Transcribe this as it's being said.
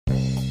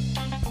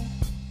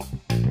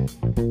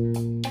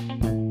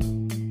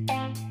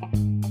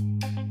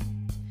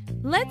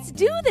Let's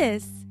do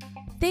this!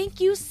 Thank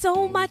you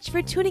so much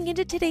for tuning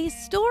into today's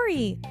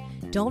story.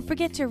 Don't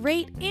forget to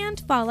rate and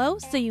follow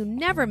so you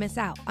never miss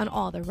out on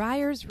all the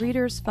Ryers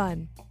Readers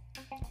fun.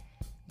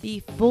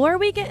 Before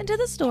we get into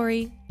the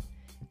story,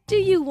 do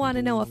you want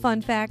to know a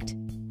fun fact?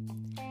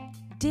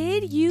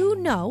 Did you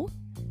know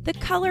the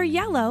color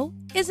yellow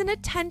is an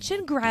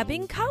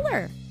attention-grabbing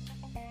color?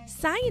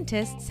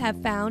 Scientists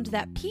have found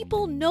that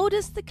people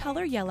notice the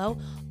color yellow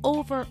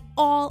over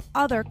all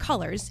other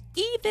colors,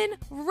 even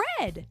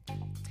red.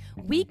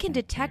 We can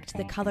detect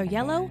the color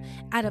yellow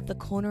out of the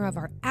corner of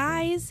our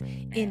eyes,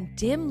 in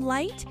dim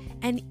light,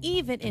 and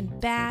even in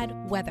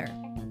bad weather.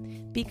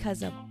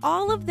 Because of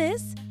all of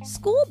this,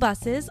 school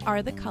buses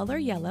are the color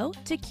yellow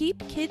to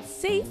keep kids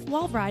safe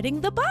while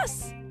riding the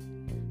bus.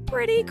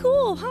 Pretty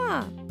cool,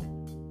 huh?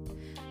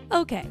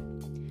 Okay,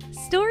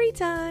 story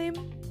time.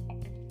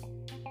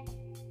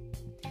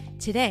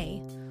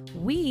 Today,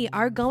 we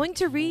are going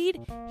to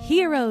read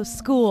Hero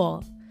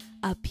School,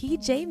 a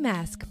PJ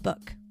Masks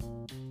book.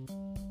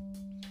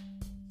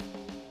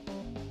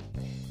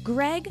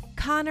 Greg,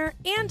 Connor,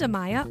 and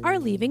Amaya are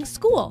leaving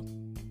school.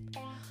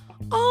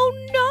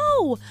 Oh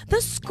no!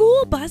 The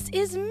school bus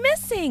is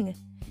missing!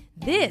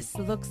 This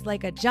looks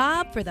like a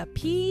job for the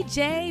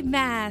PJ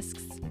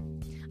Masks.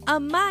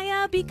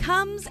 Amaya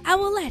becomes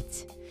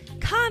Owlette.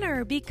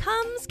 Connor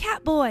becomes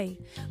Catboy.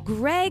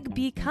 Greg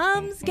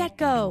becomes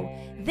Gecko.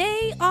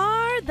 They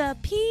are the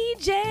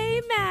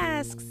PJ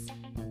Masks.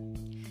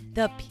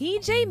 The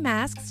PJ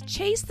Masks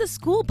chase the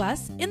school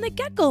bus in the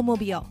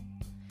Gecko-mobile.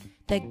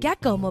 The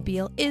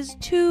Gecko-mobile is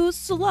too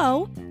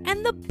slow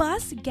and the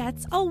bus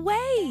gets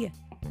away.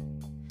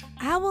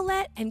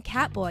 Owlette and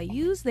Catboy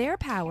use their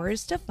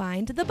powers to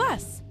find the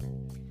bus.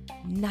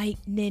 Night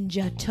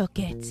Ninja took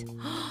it.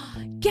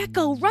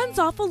 Gecko runs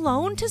off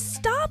alone to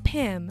stop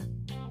him.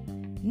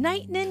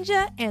 Night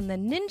Ninja and the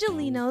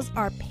Ninjalinos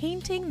are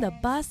painting the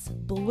bus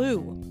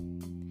blue.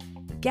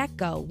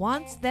 Gecko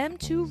wants them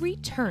to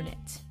return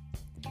it.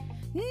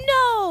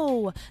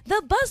 No!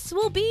 The bus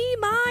will be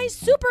my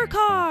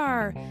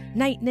supercar!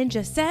 Night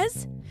Ninja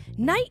says.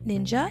 Night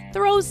Ninja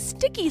throws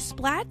sticky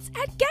splats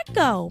at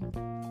Gecko.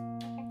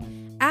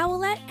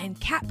 Owlette and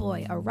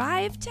Catboy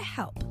arrive to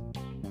help.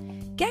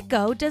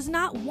 Gecko does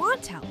not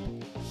want help.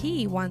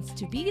 He wants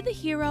to be the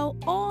hero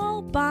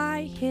all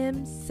by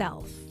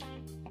himself.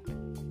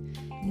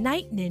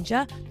 Night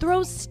Ninja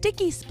throws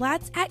sticky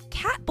splats at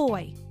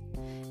Catboy.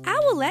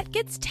 Owlette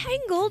gets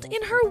tangled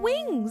in her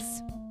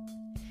wings.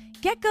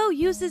 Gecko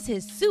uses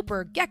his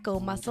super gecko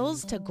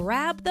muscles to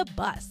grab the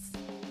bus.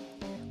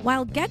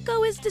 While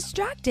Gecko is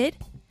distracted,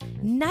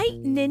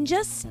 Night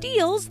Ninja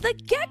steals the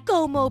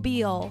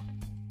Gecko-mobile.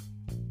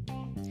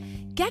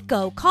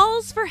 Gecko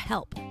calls for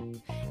help.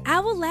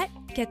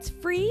 Owlette gets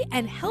free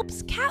and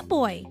helps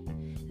Catboy.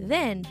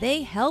 Then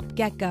they help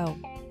Gecko.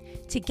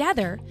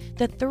 Together,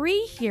 the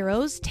three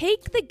heroes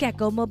take the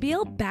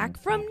Gecko-mobile back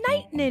from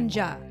Night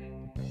Ninja.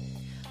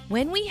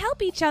 When we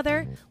help each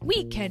other,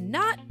 we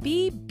cannot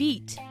be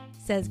beat,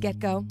 says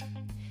Gecko.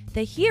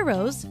 The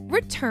heroes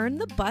return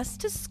the bus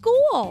to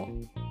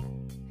school.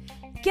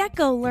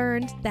 Gecko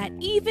learned that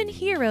even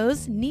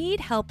heroes need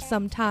help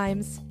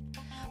sometimes.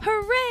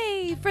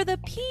 Hooray for the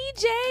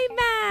PJ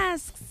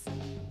Masks!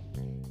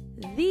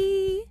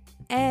 The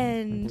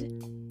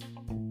end.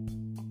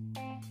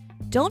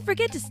 Don't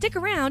forget to stick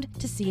around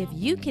to see if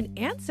you can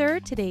answer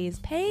today's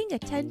paying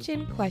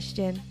attention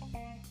question.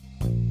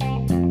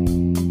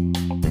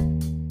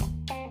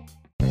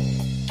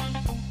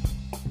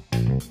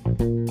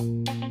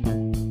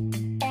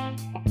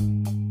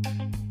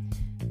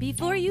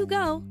 Before you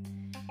go,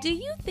 do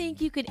you think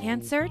you could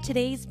answer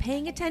today's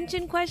paying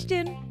attention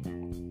question?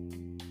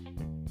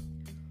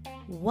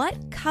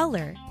 What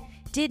color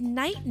did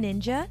Night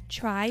Ninja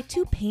try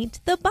to paint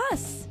the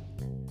bus?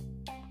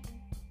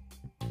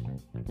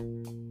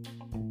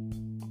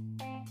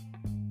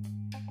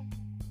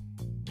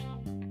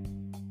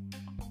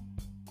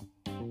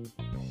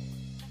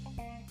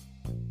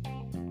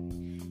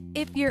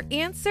 If your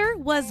answer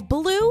was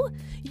blue,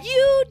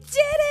 you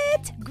did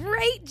it!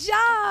 Great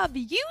job!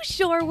 You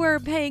sure were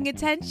paying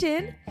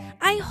attention.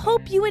 I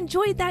hope you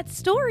enjoyed that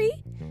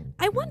story.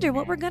 I wonder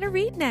what we're going to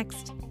read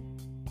next.